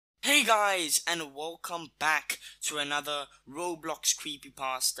Hey guys, and welcome back to another Roblox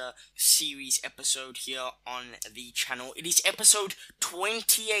Creepypasta series episode here on the channel. It is episode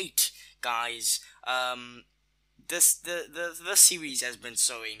 28, guys. The series has been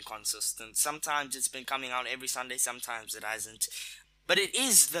so inconsistent. Sometimes it's been coming out every Sunday, sometimes it hasn't. But it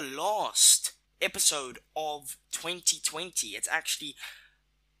is the last episode of 2020. It's actually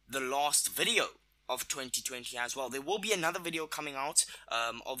the last video of 2020 as well. There will be another video coming out.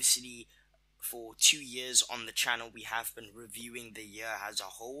 Obviously, for 2 years on the channel, we have been reviewing the year as a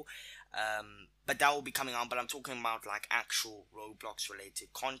whole. But that will be coming out. But I'm talking about like actual Roblox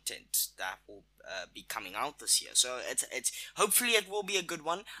related content that will be coming out this year. So it's hopefully it will be a good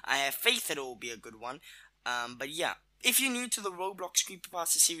one. I have faith that it will be a good one. But yeah. If you're new to the Roblox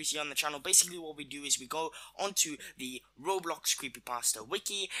Creepypasta series here on the channel, basically what we do is we go onto the Roblox Creepypasta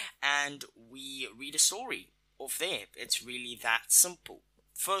wiki and we read a story off there. It's really that simple.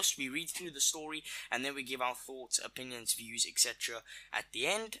 First, we read through the story and then we give our thoughts, opinions, views, etc. at the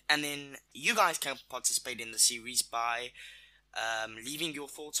end. And then you guys can participate in the series by leaving your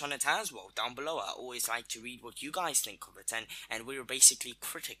thoughts on it as well down below. I always like to read what you guys think of it, and we're basically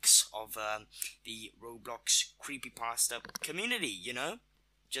critics of the Roblox Creepypasta community, you know,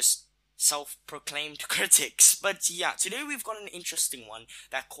 just self-proclaimed critics. But yeah, today we've got an interesting one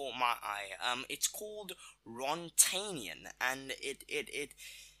that caught my eye. It's called Rontanian, and it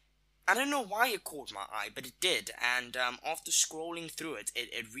I don't know why it caught my eye, but it did. And after scrolling through it,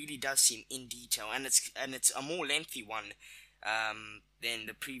 it really does seem in detail, and it's a more lengthy one than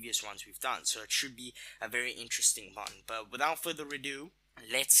the previous ones we've done, so it should be a very interesting one. But without further ado,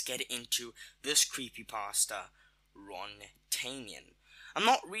 let's get into this creepypasta, Rontanian. I'm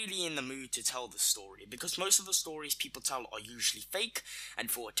not really in the mood to tell the story, because most of the stories people tell are usually fake and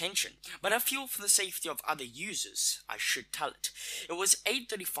for attention, but I feel for the safety of other users, I should tell it. It was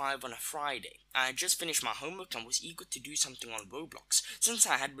 8:35 on a Friday. I had just finished my homework and was eager to do something on Roblox, since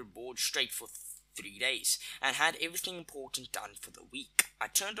I had been bored straight for 3 days, and had everything important done for the week. I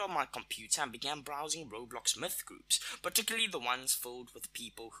turned on my computer and began browsing Roblox myth groups, particularly the ones filled with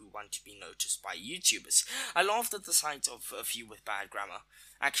people who want to be noticed by YouTubers. I laughed at the sight of a few with bad grammar.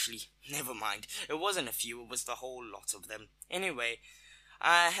 Actually, never mind, it wasn't a few, it was the whole lot of them. Anyway,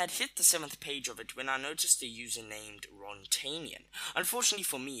 I had hit the 7th page of it when I noticed a user named Rontanian. Unfortunately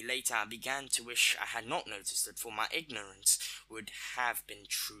for me, later I began to wish I had not noticed it, for my ignorance would have been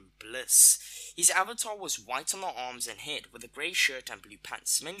true bliss. His avatar was white on the arms and head, with a grey shirt and blue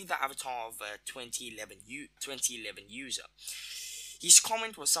pants, mainly the avatar of a 2011 user. His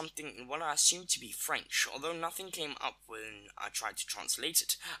comment was something in what I assumed to be French, although nothing came up when I tried to translate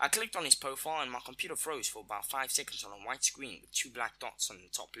it. I clicked on his profile and my computer froze for about 5 seconds on a white screen with 2 black dots on the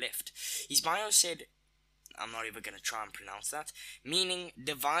top left. His bio said, I'm not even going to try and pronounce that, meaning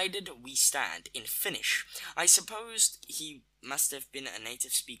divided we stand in Finnish. I supposed he must have been a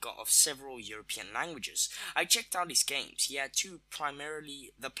native speaker of several European languages. I checked out his games. He had two,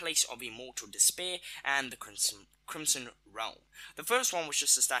 primarily The Place of Immortal Despair and The Crimson Realm. The first one was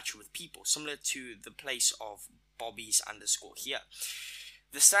just a statue with people, similar to The Place of Bobbies_here.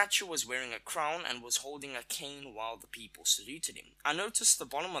 The statue was wearing a crown and was holding a cane while the people saluted him. I noticed the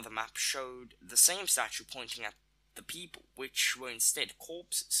bottom of the map showed the same statue pointing at the people, which were instead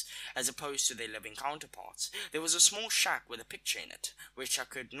corpses, as opposed to their living counterparts. There was a small shack with a picture in it, which I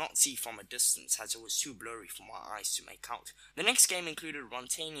could not see from a distance as it was too blurry for my eyes to make out. The next game included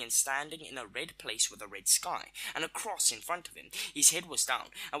Rontanian standing in a red place with a red sky, and a cross in front of him. His head was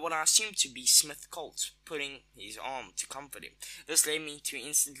down, and what I assumed to be Smith Colt putting his arm to comfort him. This led me to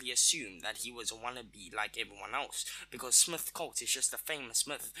instantly assume that he was a wannabe like everyone else, because Smith Colt is just a famous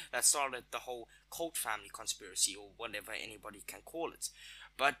myth that started the whole Colt family conspiracy, or whatever anybody can call it.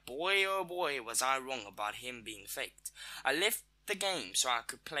 But boy oh boy was I wrong about him being faked. I left the game so I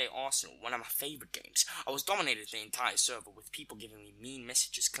could play Arsenal, one of my favorite games. I was dominated the entire server with people giving me mean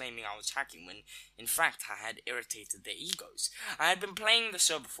messages claiming I was hacking when in fact I had irritated their egos. I had been playing the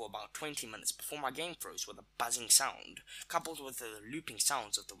server for about 20 minutes before my game froze with a buzzing sound, coupled with the looping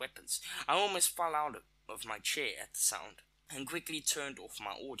sounds of the weapons. I almost fell out of my chair at the sound, and quickly turned off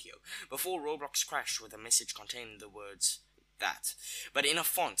my audio, before Roblox crashed with a message containing the words, that, but in a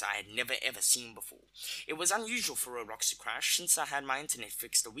font I had never ever seen before. It was unusual for Roblox to crash, since I had my internet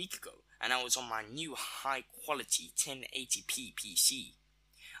fixed a week ago, and I was on my new high-quality 1080p PC.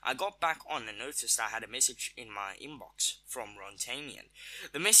 I got back on and noticed I had a message in my inbox from Rontanian.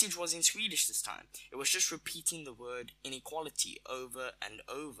 The message was in Swedish this time. It was just repeating the word inequality over and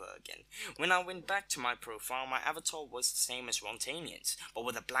over again. When I went back to my profile, my avatar was the same as Rontanian's, but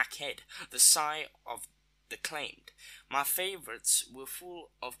with a black head, the size of declaimed. My favorites were full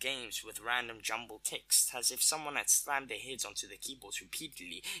of games with random jumbled text, as if someone had slammed their heads onto the keyboards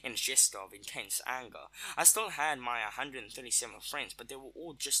repeatedly in a gesture of intense anger. I still had my 137 friends, but they were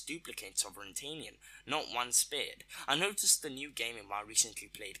all just duplicates of Rontanian, not one spared. I noticed the new game in my recently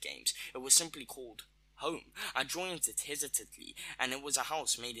played games. It was simply called Home. I joined it hesitantly, and it was a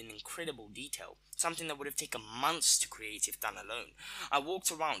house made in incredible detail, something that would have taken months to create if done alone. I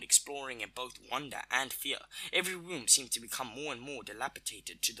walked around exploring in both wonder and fear. Every room seemed to become more and more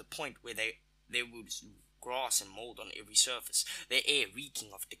dilapidated, to the point where there was grass and mold on every surface, the air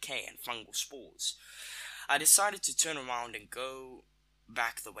reeking of decay and fungal spores. I decided to turn around and go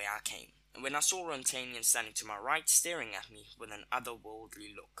back the way I came, when I saw Rontanian standing to my right, staring at me with an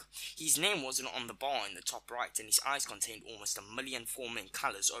otherworldly look. His name wasn't on the bar in the top right, and his eyes contained almost 1,000,000 forming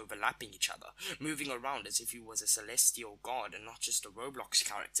colors overlapping each other, moving around as if he was a celestial god and not just a Roblox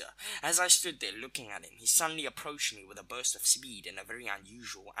character. As I stood there looking at him, he suddenly approached me with a burst of speed and a very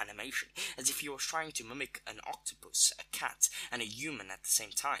unusual animation, as if he was trying to mimic an octopus, a cat, and a human at the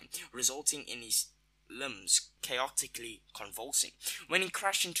same time, resulting in his limbs chaotically convulsing. When he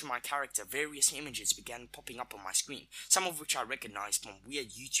crashed into my character, various images began popping up on my screen, some of which I recognized from weird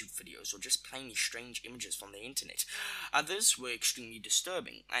YouTube videos or just plainly strange images from the internet. Others were extremely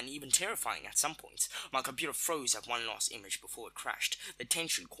disturbing and even terrifying at some points. My computer froze at one last image before it crashed, the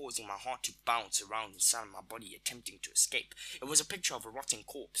tension causing my heart to bounce around inside my body, attempting to escape. It was a picture of a rotting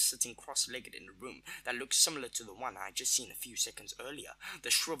corpse sitting cross-legged in a room that looked similar to the one I had just seen a few seconds earlier,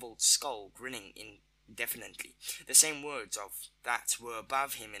 the shriveled skull grinning indefinitely. The same words of that were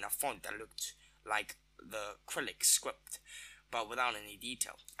above him in a font that looked like the Cyrillic script, but without any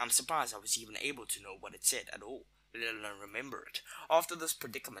detail. I'm surprised I was even able to know what it said at all, let alone remember it. After this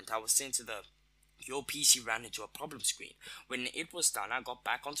predicament, I was sent to the "Your PC ran into a problem" screen. When it was done, I got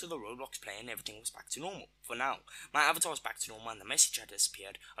back onto the Roblox player and everything was back to normal. For now, my avatar was back to normal and the message had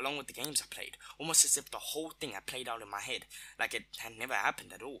disappeared, along with the games I played, almost as if the whole thing had played out in my head, like it had never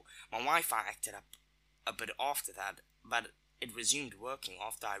happened at all. My Wi-Fi acted up a bit after that, but it resumed working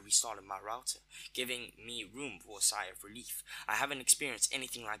after I restarted my router, giving me room for a sigh of relief. I haven't experienced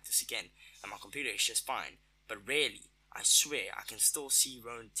anything like this again, and my computer is just fine, but rarely, I swear, I can still see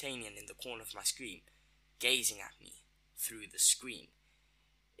Rontanian in the corner of my screen, gazing at me through the screen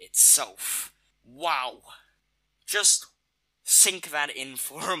itself. Wow! Just sink that in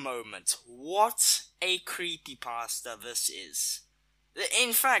for a moment. What a creepypasta this is.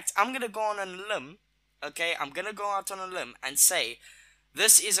 In fact, I'm gonna go on a limb. Okay, I'm gonna go out on a limb and say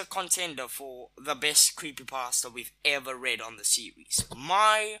this is a contender for the best creepypasta we've ever read on the series.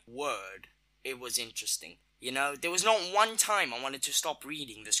 My word, it was interesting. You know, there was not one time I wanted to stop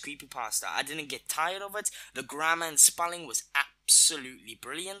reading this creepypasta. I didn't get tired of it. The grammar and spelling was absolutely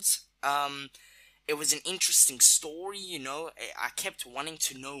brilliant. It was an interesting story, you know. I kept wanting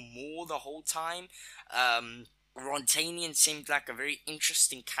to know more the whole time. Rontanian seemed like a very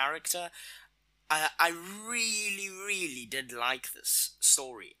interesting character. I really, really did like this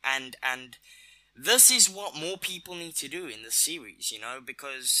story, and this is what more people need to do in this series, you know,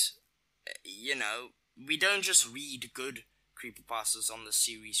 because, you know, we don't just read good creepypastas on the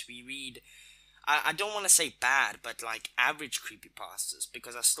series, we read, I don't want to say bad, but like average creepypastas,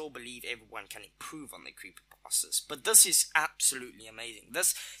 because I still believe everyone can improve on their creepypastas, but this is absolutely amazing.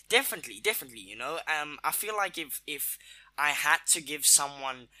 This, definitely, you know, I feel like if I had to give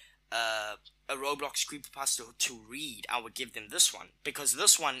someone, a Roblox creepypasta to read, I would give them this one, because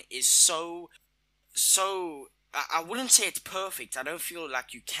this one is so, I wouldn't say it's perfect. I don't feel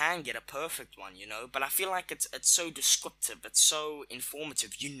like you can get a perfect one, you know, but I feel like it's so descriptive, it's so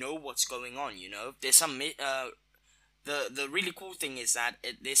informative, you know what's going on, you know. There's some, the really cool thing is that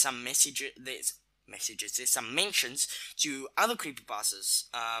there's some there's some mentions to other creepypastas,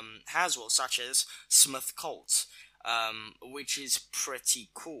 as well, such as Smith Cult, which is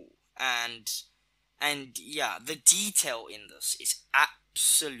pretty cool. And yeah, the detail in this is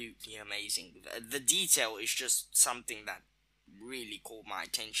absolutely amazing. The detail is just something that really caught my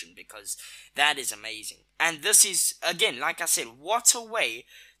attention, because that is amazing. And this is, again, like I said, what a way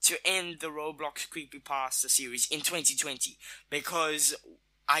to end the Roblox Creepypasta series in 2020, because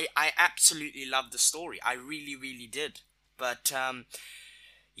I absolutely loved the story. I really, really did. But,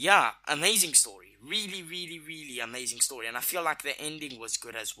 yeah, amazing story. Really, really, really amazing story. And I feel like the ending was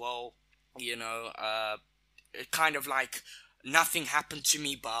good as well. You know, kind of like nothing happened to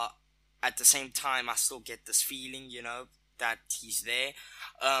me, but at the same time, I still get this feeling, you know, that he's there,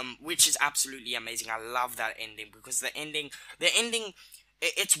 which is absolutely amazing. I love that ending, because the ending,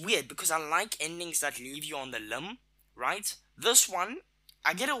 it's weird, because I like endings that leave you on the limb, right? This one,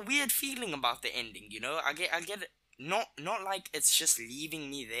 I get a weird feeling about the ending, you know? I get not like it's just leaving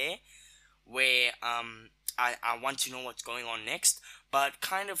me there where I want to know what's going on next, but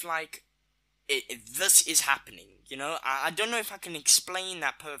kind of like this is happening, you know? I don't know if I can explain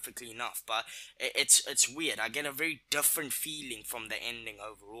that perfectly enough, but it's weird. I get a very different feeling from the ending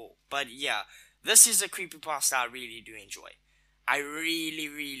overall. But yeah, this is a creepypasta I really do enjoy. I really,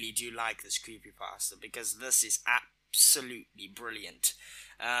 really do like this creepypasta because this is absolutely brilliant.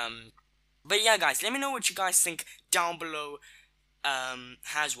 But yeah, guys, let me know what you guys think down below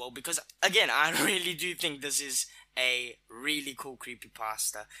as well, because again, I really do think this is a really cool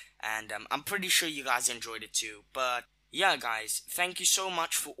creepypasta, and I'm pretty sure you guys enjoyed it too. But yeah, guys, thank you so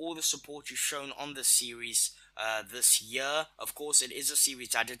much for all the support you've shown on this series this year. Of course, it is a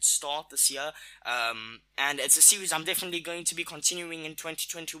series I did start this year, and it's a series I'm definitely going to be continuing in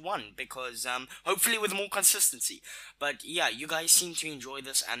 2021 because hopefully with more consistency. But yeah, you guys seem to enjoy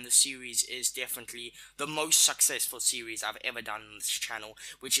this, and the series is definitely the most successful series I've ever done on this channel,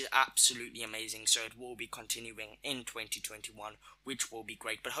 which is absolutely amazing. So it will be continuing in 2021, which will be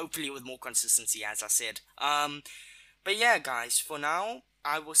great, but hopefully with more consistency, as I said. But yeah, guys, for now,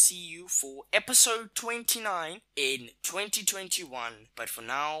 I will see you for episode 29 in 2021. But for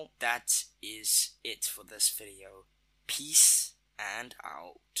now, that is it for this video. Peace and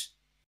out.